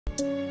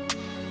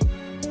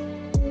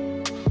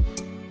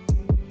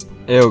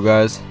Ayo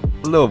guys,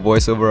 a little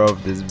voiceover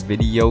of this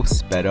video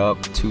sped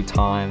up 2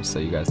 times so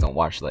you guys don't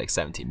watch like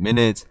 17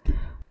 minutes.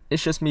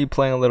 It's just me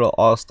playing a little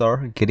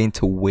all-star, getting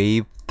to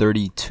wave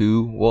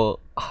 32. Well,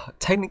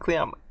 technically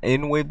I'm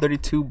in wave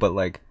 32, but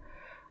like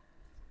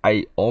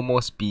I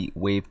almost beat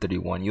wave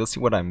 31. You'll see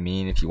what I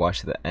mean if you watch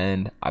to the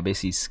end. I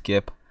basically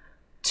skip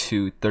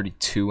to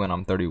 32 and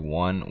I'm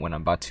 31 when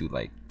I'm about to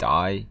like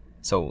die.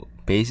 So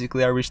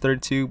basically I reached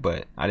 32,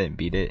 but I didn't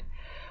beat it.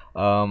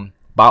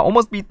 But I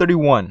almost beat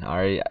 31.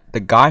 Alright,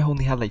 the guy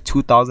only had like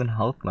 2,000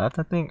 health left,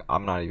 I think.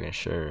 I'm not even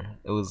sure.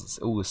 It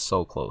was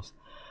so close.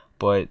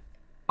 But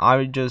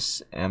I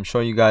just am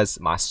showing you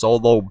guys my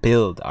solo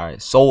build.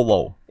 Alright,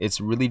 solo.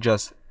 It's really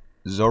just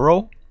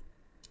Zoro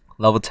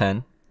level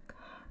 10,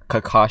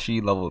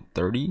 Kakashi level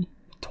 30,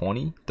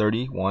 20,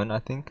 31 I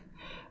think,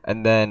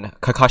 and then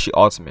Kakashi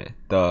ultimate,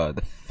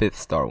 the 5th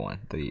star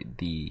one,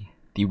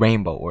 the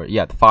rainbow, or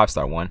yeah, the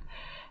 5-star one,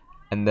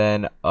 and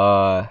then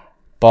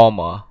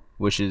Bulma,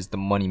 which is the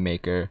money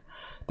maker.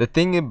 The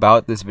thing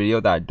about this video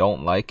that I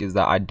don't like is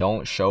that I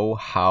don't show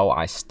how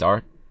I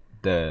start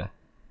the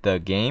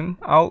game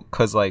out,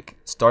 because like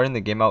starting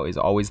the game out is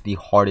always the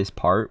hardest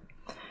part.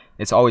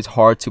 It's always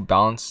hard to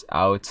balance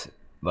out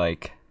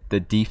like the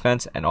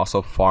defense and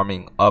also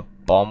farming up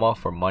Bulma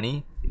for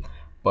money,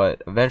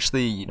 but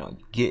eventually you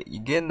get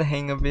in the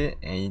hang of it,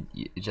 and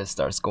it just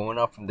starts going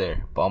up from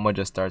there. Bulma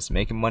just starts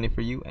making money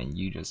for you, and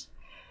you just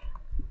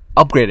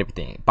upgrade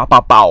everything. Bow,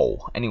 bow,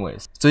 bow.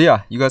 Anyways, so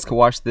yeah, you guys can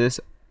watch this.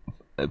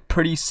 A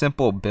pretty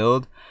simple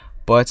build,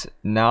 but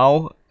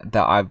now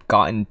that I've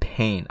gotten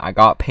pain, I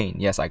got pain.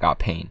 Yes, I got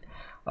pain.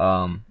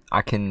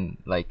 I can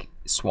like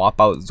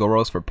swap out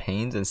Zoros for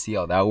pains and see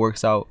how that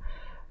works out.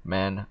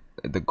 Man,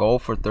 the goal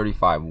for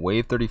 35,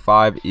 wave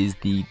 35 is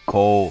the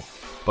goal.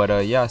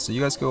 But yeah, so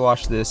you guys go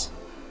watch this,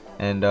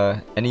 and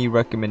any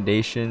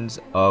recommendations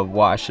of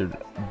what I should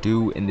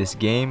do in this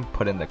game,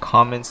 put in the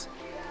comments.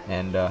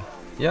 And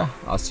yeah,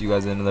 I'll see you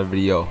guys in another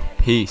video.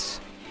 Peace.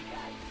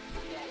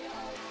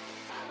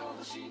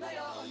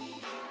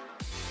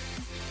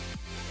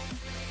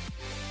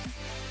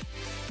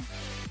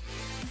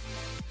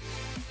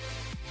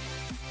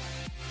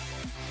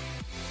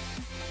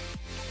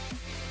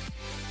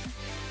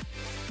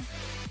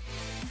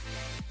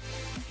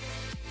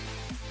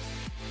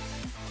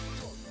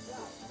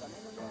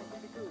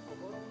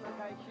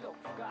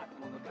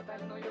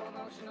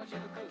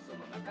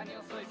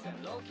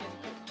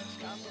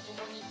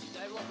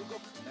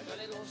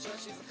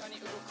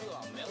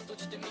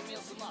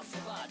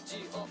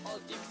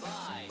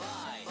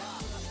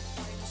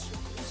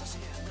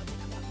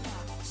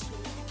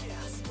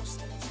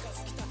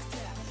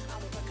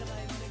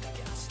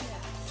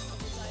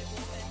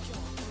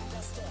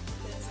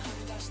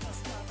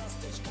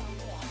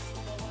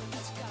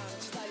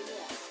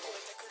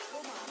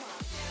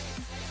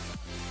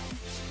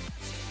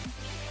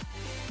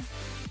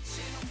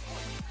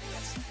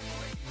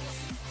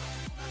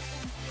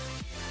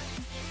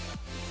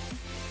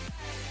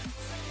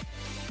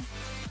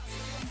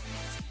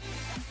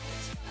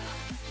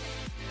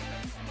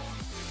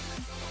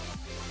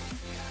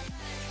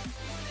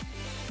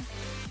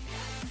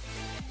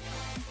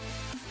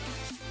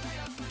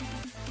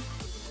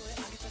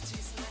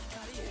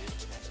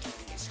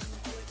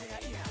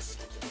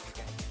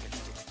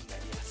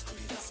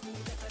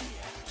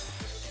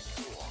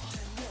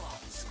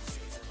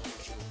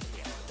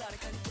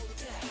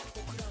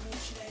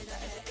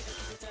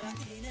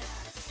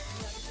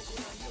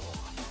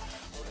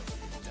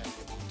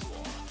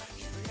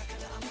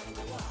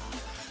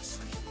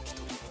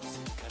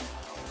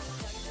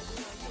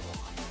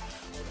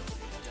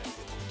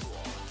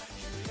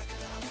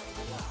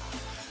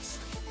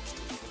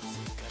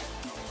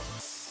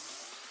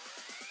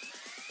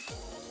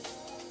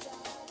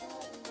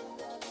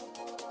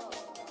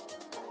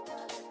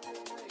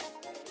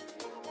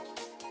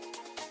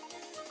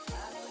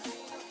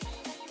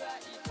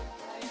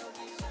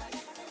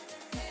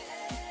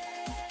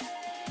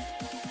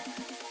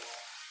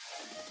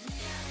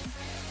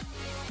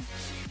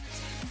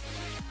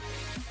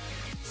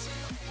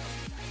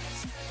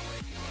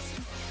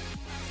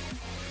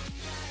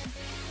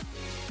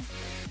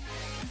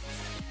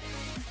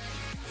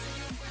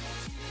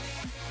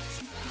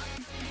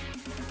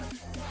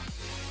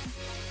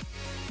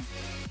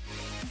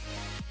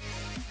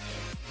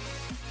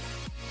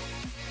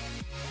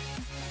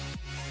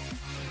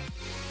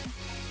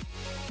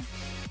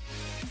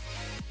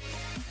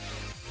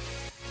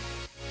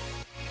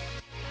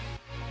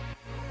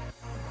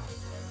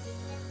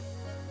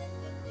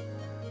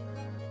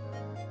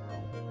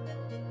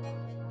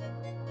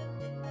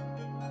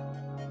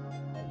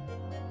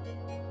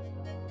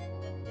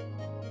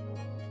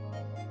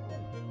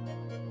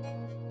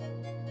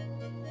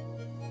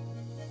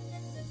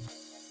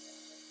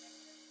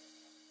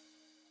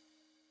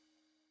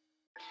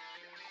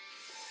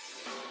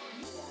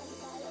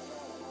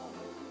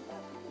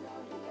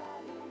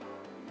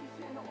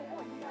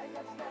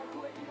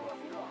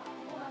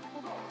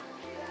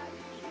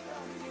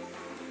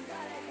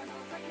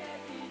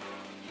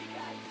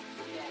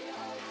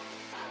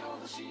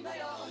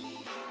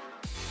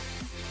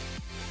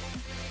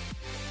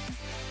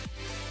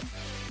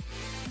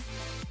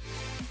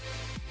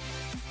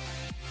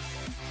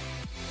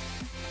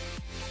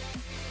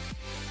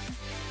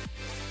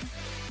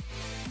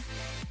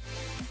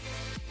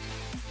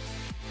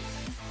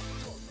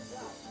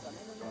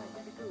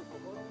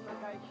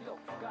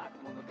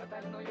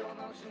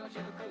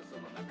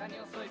 かに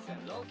遅い線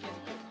路を築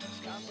く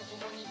時間とと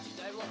もに時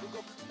代は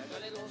動く流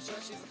れる星は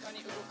静か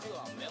に動く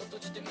わ目を閉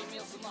じて耳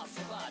を澄ま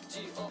せば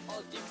GOD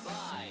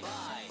バイ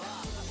バイバ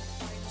イ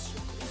白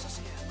黒写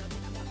真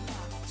涙まん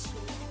ま白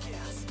い池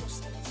少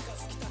しでも近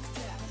づきたく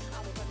て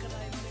あの高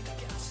台